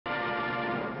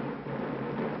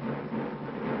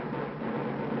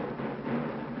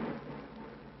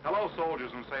Hello,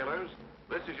 soldiers and sailors.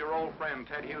 This is your old friend,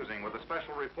 Ted Husing, with a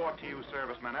special report to you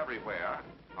servicemen everywhere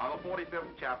on the 45th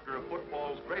chapter of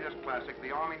football's greatest classic,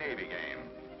 the Army-Navy game.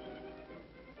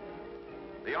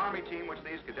 The Army team which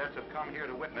these cadets have come here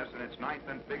to witness in its 9th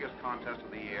and biggest contest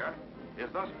of the year is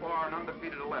thus far an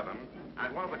undefeated 11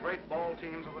 and one of the great ball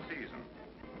teams of the season.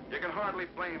 You can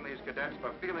hardly blame these cadets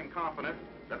for feeling confident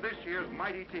that this year's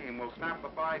mighty team will snap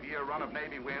the 5-year run of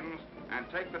Navy wins and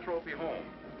take the trophy home.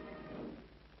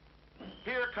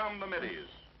 Here come the middies.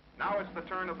 Now it's the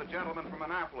turn of the gentlemen from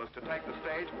Annapolis to take the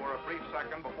stage for a brief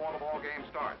second before the ball game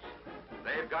starts.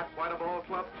 They've got quite a ball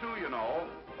club too, you know,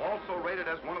 also rated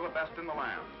as one of the best in the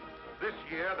land. This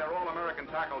year, their All-American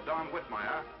tackle, Don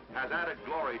Whitmire, has added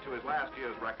glory to his last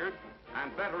year's record,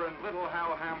 and veteran little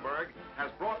Hal Hamburg has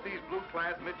brought these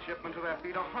blue-clad midshipmen to their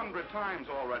feet 100 times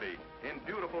already in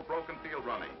beautiful broken field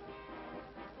running.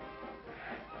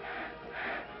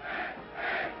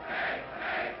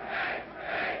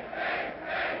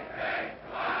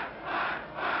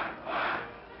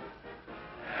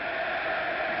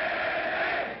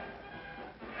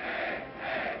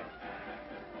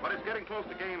 Close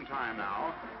to game time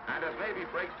now, and as Navy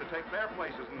breaks to take their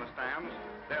places in the stands,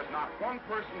 there's not one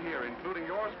person here, including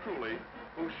yours truly,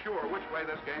 who's sure which way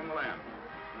this game will end.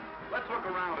 Let's look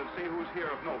around and see who's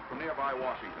here of note from nearby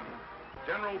Washington.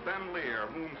 General Ben Lear,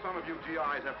 whom some of you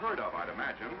GIs have heard of, I'd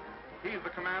imagine. He's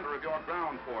the commander of your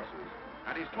ground forces,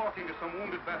 and he's talking to some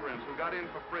wounded veterans who got in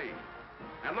for free.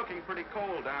 And looking pretty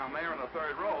cold down there in the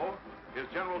third row is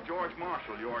General George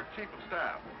Marshall, your chief of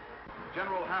staff.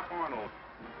 General Hap Arnold.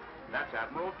 That's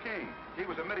Admiral King. He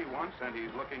was a middy once, and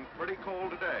he's looking pretty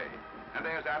cold today. And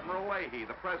there's Admiral Leahy,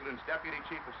 the President's Deputy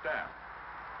Chief of Staff.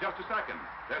 Just a second.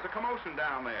 There's a commotion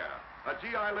down there. A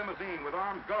GI limousine with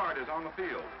armed guard is on the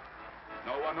field.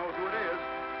 No one knows who it is.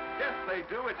 Yes, they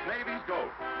do. It's Navy's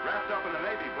goat, wrapped up in a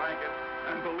Navy blanket,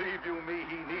 and believe you me,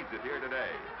 he needs it here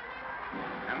today.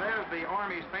 And there's the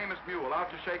Army's famous mule out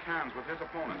to shake hands with his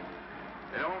opponent.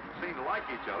 They don't seem to like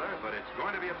each other, but it's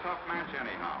going to be a tough match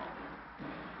anyhow.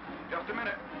 Just a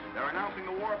minute. They're announcing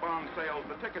the war bond sales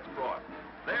the tickets brought.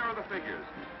 There are the figures.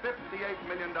 $58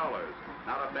 million.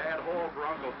 Not a bad haul for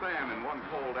Uncle Sam in one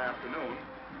cold afternoon.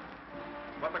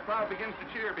 But the crowd begins to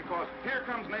cheer because here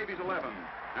comes Navy's 11,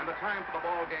 and the time for the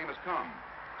ball game has come.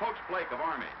 Coach Blake of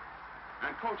Army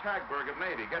and Coach Hagberg of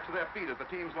Navy get to their feet as the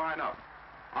teams line up.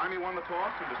 Army won the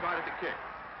toss and decided to kick.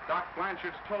 Doc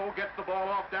Blanchard's toe gets the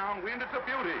ball off downwind. It's a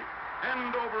beauty.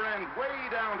 End over end, way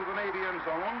down to the Navy end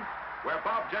zone, where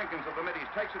Bob Jenkins of the middies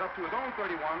takes it up to his own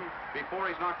 31 before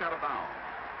he's knocked out of bounds.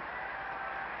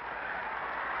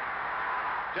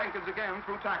 Jenkins again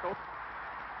through tackle.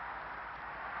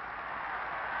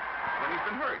 Then he's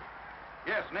been hurt.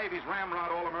 Yes, Navy's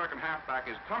ramrod All-American halfback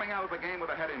is coming out of the game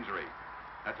with a head injury.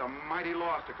 That's a mighty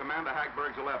loss to Commander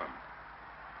Hagberg's 11.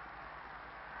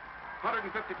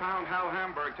 150-pound Hal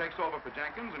Hamburg takes over for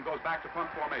Jenkins and goes back to punt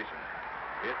formation.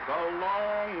 It's a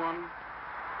long one.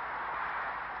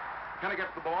 Kenny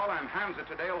gets the ball and hands it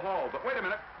to Dale Hall. But wait a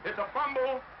minute, it's a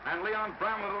fumble, and Leon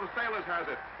Bramlett of the Sailors has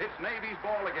it. It's Navy's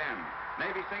ball again.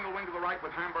 Navy single wing to the right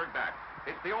with Hamburg back.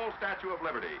 It's the old Statue of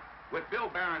Liberty, with Bill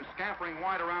Barron scampering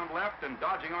wide around left and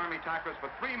dodging Army tacklers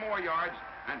for 3 more yards,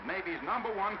 and Navy's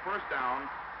 #1 first down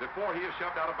before he is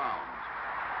shoved out of bounds.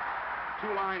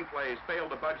 2 line plays failed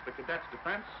to budge the cadets'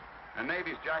 defense, and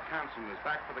Navy's Jack Hansen is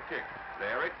back for the kick.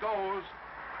 There it goes.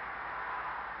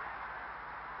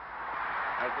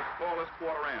 As the scoreless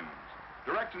quarter ends.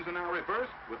 Directions are now reversed,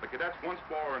 with the cadets once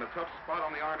more in a tough spot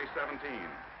on the Army 17.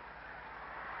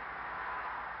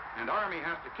 And Army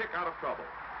has to kick out of trouble.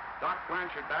 Doc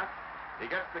Blanchard back. He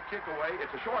gets the kick away.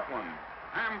 It's a short one.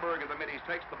 Hamburg of the middies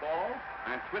takes the ball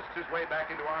and twists his way back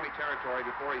into Army territory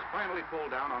before he's finally pulled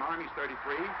down on Army's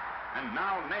 33. And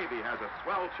now Navy has a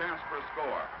swell chance for a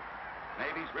score.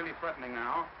 Navy's really threatening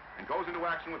now and goes into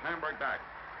action with Hamburg back.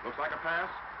 Looks like a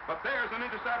pass. But there's an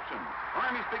interception.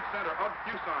 Army's big center, Ugg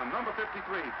Fuson, number 53,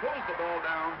 pulls the ball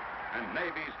down, and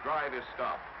Navy's drive is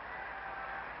stopped.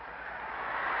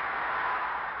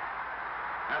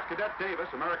 As Cadet Davis,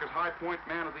 America's High Point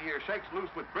Man of the Year, shakes loose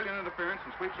with brilliant interference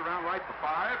and sweeps around right for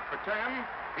 5, for 10.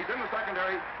 He's in the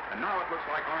secondary, and now it looks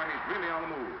like Army's really on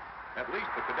the move. At least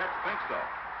the cadets think so.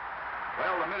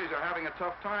 Well, the middies are having a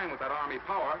tough time with that Army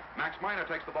power. Max Miner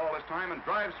takes the ball this time and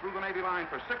drives through the Navy line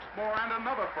for 6 more and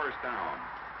another first down.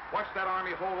 Watch that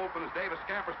Army hole open as Davis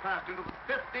scampers past into the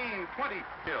 15-20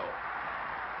 kill.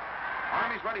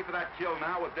 Army's ready for that kill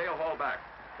now with Dale Hall back.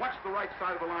 Watch the right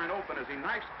side of the line open as he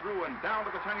knifes through and down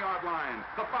to the 10-yard line.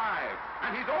 The 5,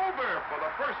 and he's over for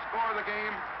the first score of the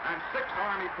game and 6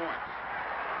 Army points.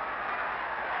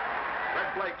 Red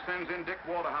Blake sends in Dick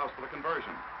Waterhouse for the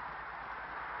conversion.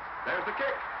 There's the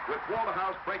kick, with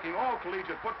Waterhouse breaking all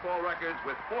collegiate football records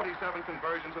with 47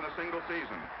 conversions in a single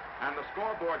season. And the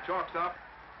scoreboard chalks up,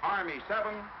 Army 7,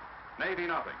 Navy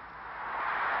nothing.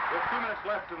 With 2 minutes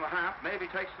left in the half, Navy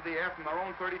takes to the air from their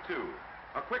own 32.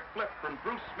 A quick flip from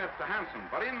Bruce Smith to Hansen,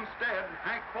 but instead,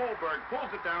 Hank Holberg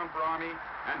pulls it down for Army,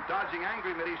 and dodging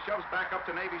angry middies shoves back up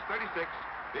to Navy's 36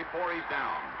 before he's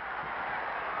down.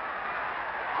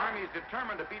 Army's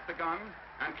determined to beat the gun,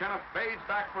 and Kenneth fades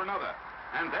back for another.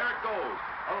 And there it goes,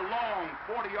 a long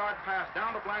 40-yard pass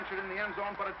down to Blanchard in the end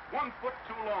zone, but it's 1 foot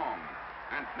too long,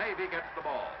 and Navy gets the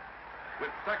ball.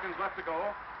 With seconds left to go,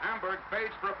 Hamburg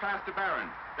fades for a pass to Barron.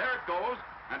 There it goes,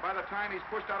 and by the time he's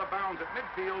pushed out of bounds at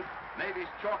midfield, Navy's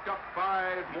chalked up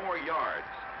 5 more yards.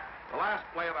 The last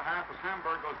play of the half as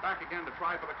Hamburg goes back again to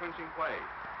try for the clinching play.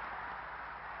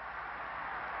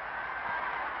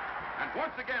 And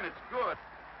once again, it's good.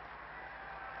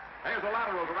 There's a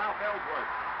lateral to Ralph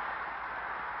Ellsworth.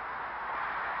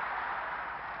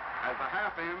 As the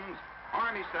half ends,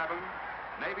 Army 7,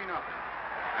 Navy nothing.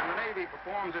 And the Navy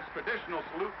performs its traditional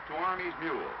salute to Army's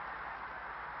mule.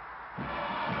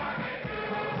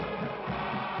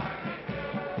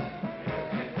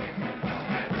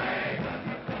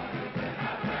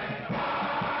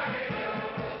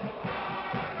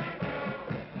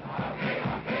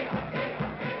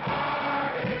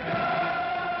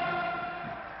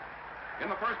 In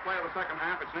the first play of the second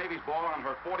half, it's Navy's ball on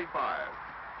her 45.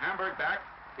 Hamburg back.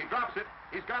 He drops it,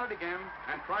 he's got it again,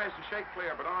 and tries to shake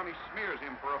clear, but Army smears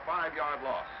him for a 5-yard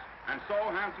loss. And so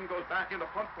Hansen goes back into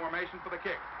punt formation for the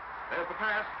kick. There's the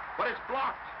pass, but it's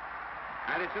blocked.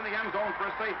 And it's in the end zone for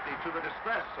a safety to the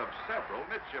distress of several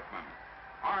midshipmen.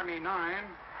 Army 9,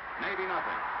 Navy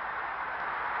nothing.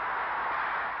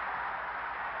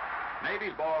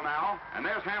 Navy's ball now, and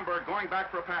there's Hamburg going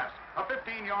back for a pass. A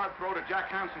 15-yard throw to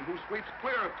Jack Hansen, who sweeps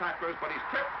clear of tacklers, but he's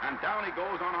tripped, and down he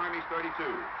goes on Army's 32.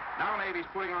 Now Navy's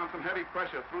putting on some heavy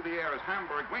pressure through the air as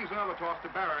Hamburg wings another toss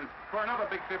to Barron for another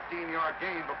big 15-yard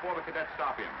gain before the cadets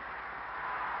stop him.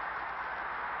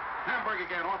 Hamburg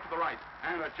again off to the right,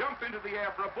 and a jump into the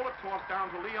air for a bullet toss down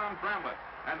to Leon Bramlett,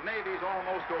 and Navy's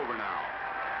almost over now.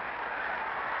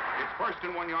 It's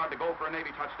 1st and 1 yard to go for a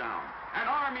Navy touchdown, and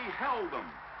Army held them.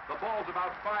 The ball's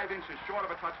about 5 inches short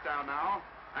of a touchdown now,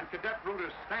 and cadet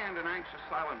rooters stand in anxious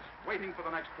silence, waiting for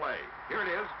the next play. Here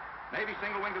it is, Navy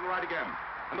single wing to the right again.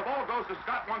 And the ball goes to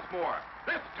Scott once more.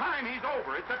 This time he's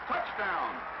over. It's a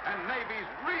touchdown. And Navy's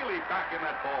really back in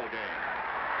that ball game.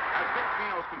 As Vic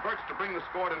Pinos converts to bring the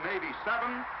score to Navy 7,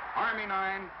 Army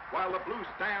 9, while the blue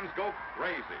stands go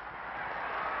crazy.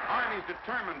 Army's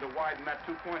determined to widen that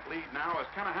 2-point lead now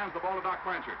as Kenna hands the ball to Doc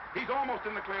Blanchard. He's almost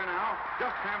in the clear now.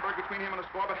 Just Hamburg between him and a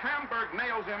score, but Hamburg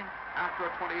nails him after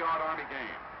a 20-yard Army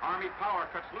gain. Army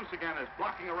power cuts loose again as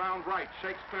blocking around right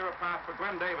shakes clear a path for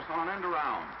Glenn Davis on end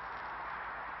around.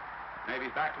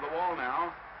 Navy's back to the wall now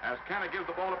as Kenna gives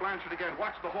the ball to Blanchard again.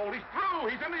 Watch the hold. He's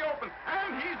through. He's in the open.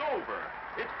 And he's over.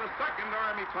 It's the second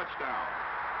Army touchdown.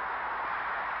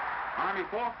 Army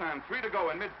 4th and 3 to go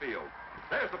in midfield.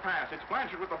 There's the pass. It's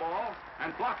Blanchard with the ball,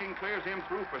 and blocking clears him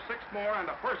through for 6 more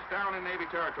and a first down in Navy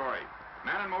territory.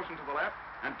 Man in motion to the left,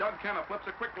 and Doug Kenna flips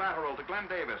a quick lateral to Glenn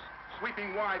Davis,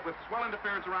 sweeping wide with swell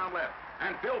interference around left.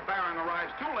 And Bill Barron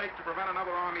arrives too late to prevent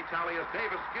another Army tally as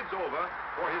Davis skids over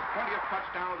for his 20th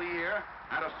touchdown of the year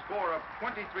at a score of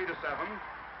 23-7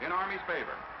 in Army's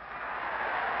favor.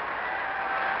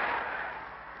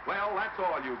 Well, that's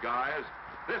all, you guys.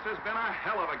 This has been a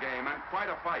hell of a game and quite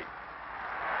a fight.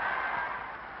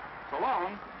 So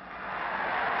long.